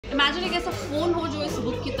Imagine एक ऐसा phone हो जो इस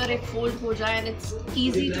बुक की तरह फोल्ड हो जाए and it's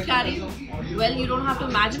easy to carry. Well you don't have to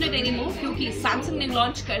imagine it any more, क्योंकि सैमसंग ने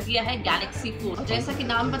लॉन्च कर दिया है गैलेक्सी फोन। जैसा कि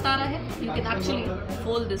नाम बता रहा है, you can actually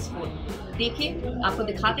fold this phone. देखिए, आपको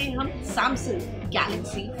दिखाते हैं हम Samsung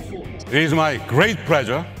Galaxy phone. It is my great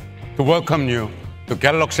pleasure to welcome you to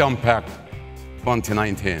Galaxy Unpacked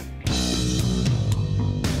 2019.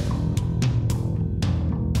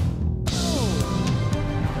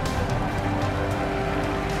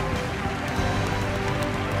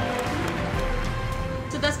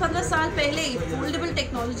 तो 10-15 साल पहले फोल्डेबल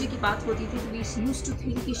टेक्नोलॉजी की बात होती थी, तो वी यूज्ड टू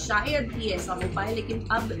थिंक कि शायद ही ऐसा हो पाए, लेकिन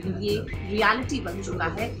अब ये रियलिटी बन चुका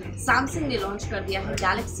है। सैमसंग ने लॉन्च कर दिया है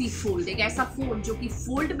गैलेक्सी फोल्ड, एक ऐसा फोन जो कि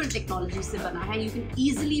फोल्डेबल टेक्नोलॉजी से बना है। You can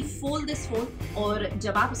easily fold this phone, और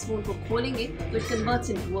जब आप इस फोन को खोलेंगे तो it converts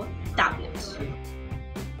into a tablet.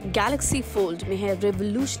 Galaxy fold में है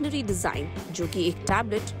रेवोल्यूशनरी डिजाइन, जो कि एक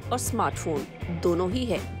टैबलेट और स्मार्टफोन दोनों ही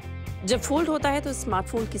है। जब फोल्ड होता है तो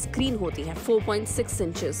स्मार्टफोन की स्क्रीन होती है 4.6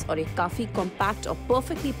 इंचेस और एक काफी कॉम्पैक्ट और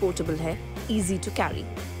परफेक्टली पोर्टेबल है, इजी टू कैरी।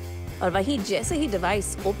 और वहीं जैसे ही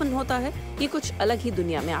डिवाइस ओपन होता है, ये कुछ अलग ही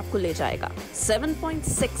दुनिया में आपको ले जाएगा।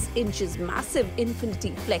 7.6 inches massive infinity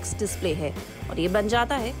flex display है और ये बन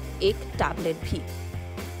जाता है एक टैबलेट भी।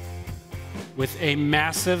 With a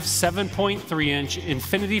massive 7.3-inch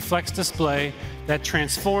Infinity Flex display that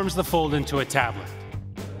transforms the fold into a tablet.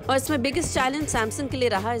 और इसमें बिगेस्ट चैलेंज सैमसंग के लिए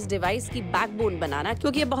रहा इस डिवाइस की बैकबोन बनाना,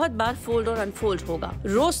 क्योंकि ये बहुत बार फोल्ड और अनफोल्ड होगा।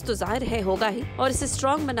 रोज तो जाहिर है होगा ही, और इसे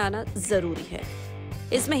स्ट्रॉन्ग बनाना जरूरी है।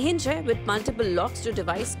 इसमें हिंज है विद मल्टीपल लॉक्स, जो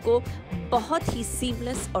डिवाइस को बहुत ही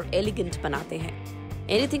सीमलेस और एलिगेंट बनाते हैं।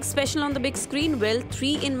 Anything special on the big screen? Well,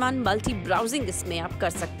 3-in-1 multi browsing इसमें आप कर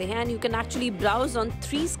सकते हैं, and you can actually browse on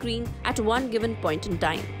 3 screen eight 1 given point in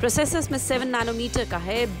time. Processor में 7 नैनोमीटर का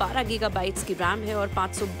है, 12 गीगाबाइट्स की रैम है और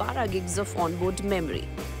 512 gigs of onboard memory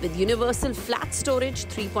with universal flat storage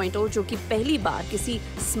 3.0, जो कि पहली बार किसी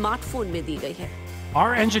स्मार्टफोन में दी गई है।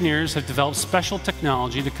 Our engineers have developed special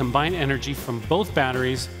technology to combine energy from both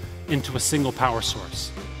batteries into a single power source.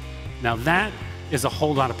 Now that is a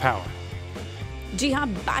whole lot of power. जी हाँ,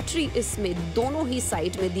 battery इसमें दोनों ही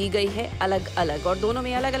साइड में दी गई है अलग अलग, और दोनों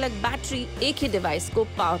में अलग अलग बैटरी एक ही डिवाइस को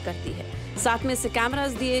पावर करती है। साथ में से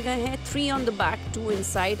कैमरास दिए गए हैं, 3 on the back, 2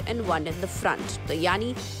 inside and 1 in the front. तो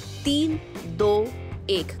यानी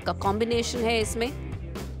 3-2-1 का कॉम्बिनेशन है। इसमें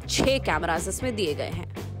 6 कैमरास इसमें दिए गए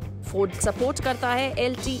हैं। फोल्ड सपोर्ट करता है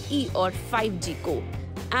LTE और 5G को,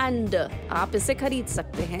 एंड आप इसे खरीद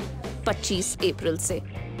सकते हैं 25 अप्रैल से।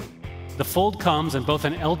 The Fold comes in both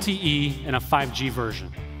an LTE and a 5G version,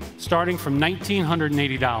 starting from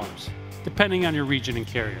 $1,980, depending on your region and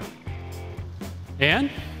carrier.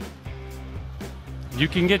 And you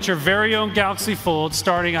can get your very own Galaxy Fold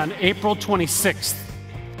starting on April 26th.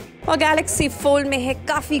 और Galaxy Fold में है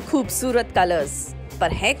काफी खूबसूरत colours,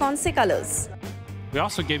 पर है कौन से colours? We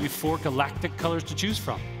also gave you 4 galactic colors to choose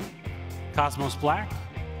from: Cosmos Black,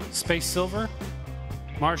 Space Silver,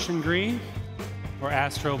 Martian Green, or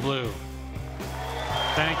Astro Blue.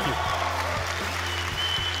 Thank you.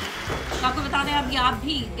 आपको बता दें, अब आप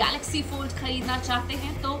भी गैलेक्सी फोल्ड खरीदना चाहते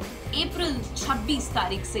हैं तो अप्रैल 26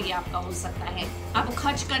 तारीख से ये आपका हो सकता है। आपको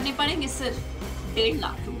खर्च करने पड़ेंगे सिर्फ 1.5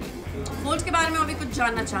 लाख रुपए। फोल्ड के बारे में अभी कुछ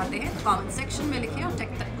जानना चाहते हैं तो कमेंट सेक्शन में लिखें, और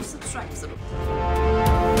टेक तक को सब्सक्राइब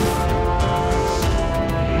जरूर।